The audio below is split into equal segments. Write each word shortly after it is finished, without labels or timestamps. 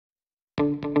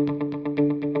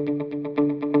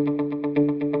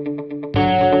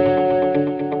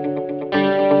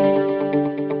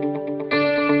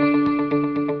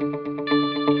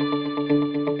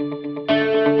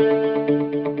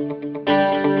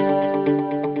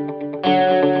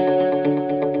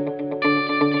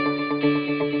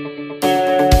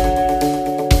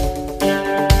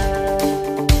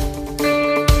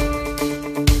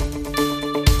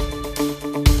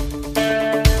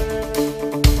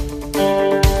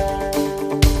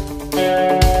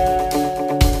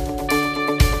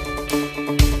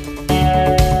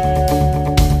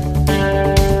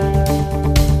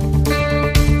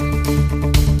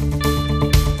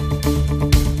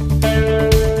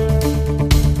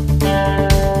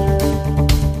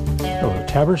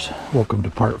Welcome to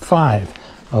part 5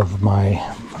 of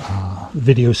my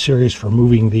video series for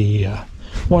moving the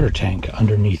water tank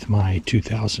underneath my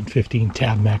 2015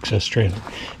 Tab Max S trailer.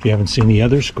 If you haven't seen the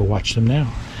others, go watch them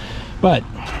now. But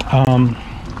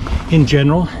in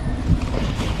general,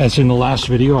 as in the last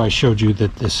video, I showed you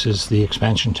that this is the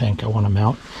expansion tank I want to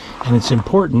mount, and it's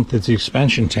important that the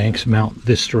expansion tanks mount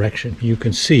this direction. You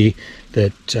can see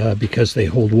that because they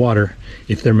hold water,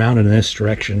 if they're mounted in this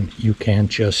direction, you can't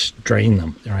just drain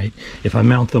them, right? If I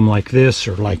mount them like this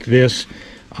or like this,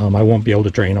 I won't be able to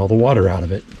drain all the water out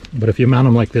of it. But if you mount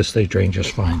them like this, they drain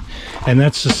just fine. And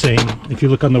that's the same, if you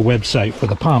look on the website for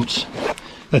the pumps,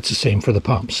 that's the same for the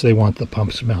pumps. They want the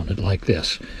pumps mounted like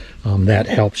this. That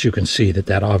helps. You can see that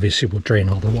that obviously will drain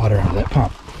all the water out of that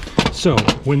pump. So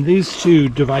when these two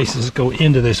devices go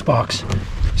into this box,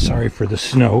 sorry for the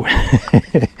snow,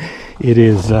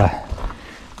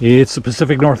 it's the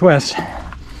Pacific Northwest.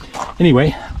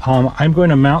 Anyway, I'm going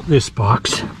to mount this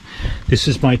box. This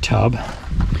is my tub.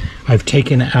 I've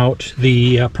taken out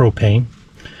the propane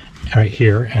right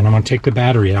here, and I'm going to take the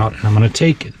battery out, and I'm going to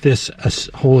take this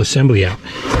whole assembly out,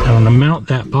 and I'm going to mount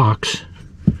that box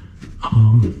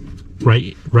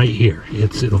right here.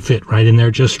 It'll fit right in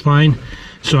there just fine.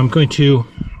 So I'm going to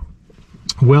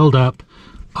weld up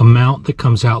a mount that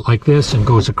comes out like this and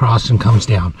goes across and comes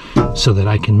down, so that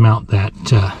I can mount that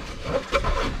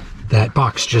that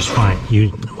box just fine.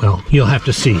 You'll have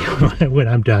to see when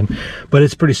I'm done, but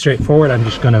it's pretty straightforward. I'm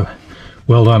just going to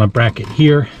weld on a bracket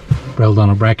here, weld on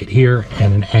a bracket here,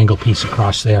 and an angle piece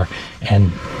across there,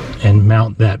 and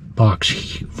mount that box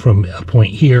from a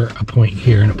point here, a point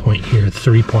here, and a point here.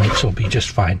 3 points will be just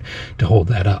fine to hold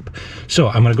that up. So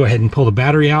I'm going to go ahead and pull the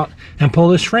battery out and pull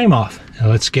this frame off, and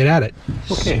let's get at it.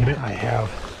 Okay, I have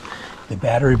the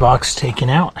battery box taken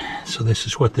out. So this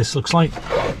is what this looks like.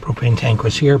 Propane tank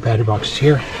was here, battery box is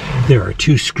here. There are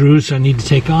 2 screws I need to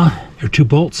take off. There are 2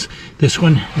 bolts. This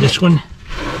one, this one,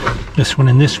 this one,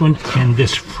 and this one, and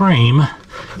this frame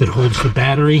that holds the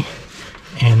battery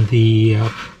and the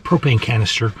propane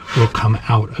canister will come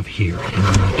out of here, and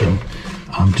then I can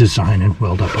design and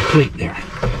weld up a plate there.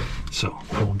 So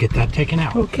we'll get that taken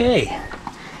out. Okay,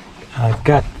 I've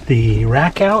got the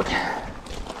rack out,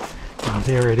 and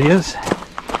there it is.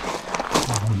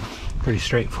 Pretty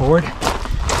straightforward,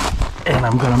 and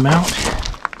I'm going to mount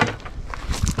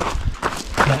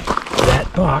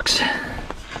that box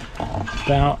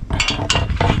about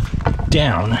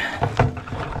down,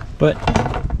 but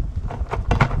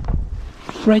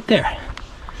right there.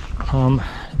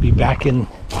 Be back in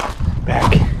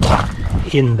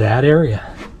that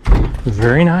area.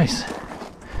 Very nice.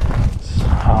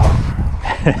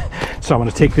 So I'm going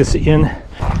to take this in.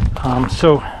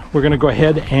 So we're going to go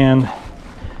ahead and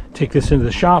take this into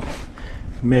the shop,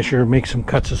 measure, make some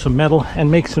cuts of some metal, and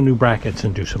make some new brackets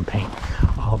and do some paint.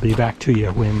 I'll be back to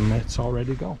you when it's all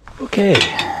ready to go. Okay,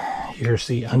 here's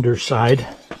the underside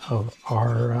of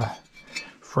our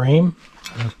frame.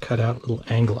 I'm going to cut out a little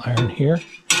angle iron here,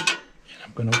 and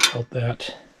I'm going to weld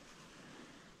that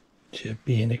to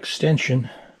be an extension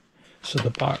so the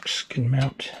box can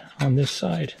mount on this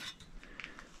side.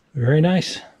 Very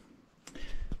nice.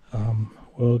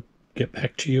 We'll get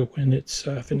back to you when it's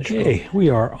finished. Okay, we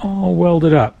are all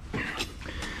welded up.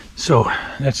 So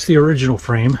that's the original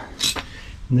frame,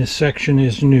 and this section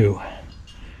is new.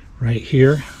 Right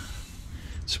here,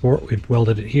 support, we've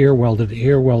welded it here, welded it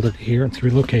here, welded it here in 3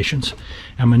 locations.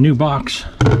 And my new box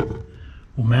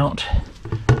will mount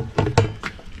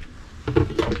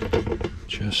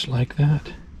just like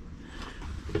that.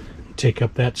 Take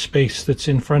up that space that's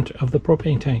in front of the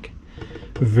propane tank.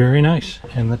 Very nice.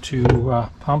 And the 2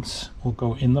 pumps will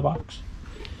go in the box.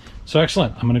 So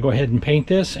excellent. I'm going to go ahead and paint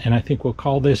this, and I think we'll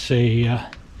call this a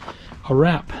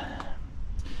wrap.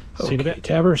 Okay. See the bit,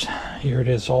 Tabbers? Here it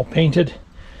is, all painted.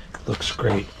 Looks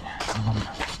great.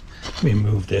 Let me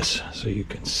move this so you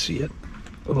can see it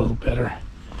a little better.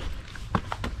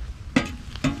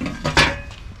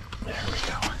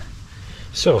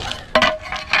 So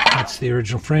that's the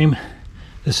original frame.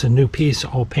 This is a new piece,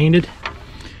 all painted.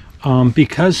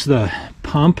 Because the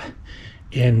pump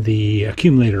and the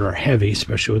accumulator are heavy,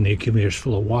 especially when the accumulator is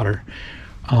full of water,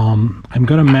 I'm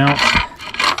going to mount,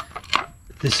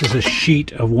 this is a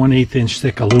sheet of 1/8 inch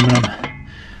thick aluminum.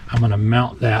 I'm going to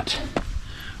mount that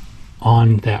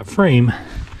on that frame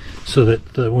so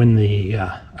that when the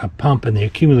pump and the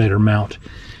accumulator mount,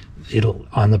 it'll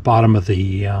on the bottom of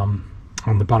the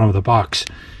box,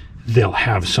 they'll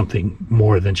have something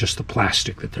more than just the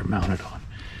plastic that they're mounted on.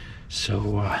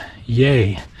 So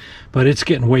yay. But it's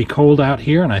getting way cold out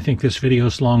here, and I think this video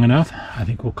is long enough. I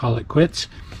think we'll call it quits.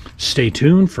 Stay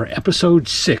tuned for episode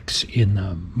 6 in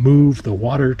the Move the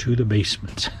Water to the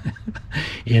Basement.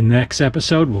 In the next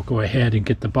episode, we'll go ahead and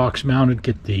get the box mounted,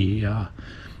 get the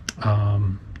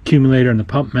accumulator and the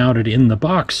pump mounted in the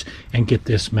box, and get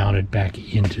this mounted back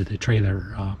into the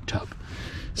trailer tub.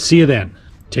 See you then.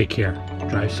 Take care.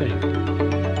 Drive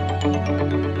safe.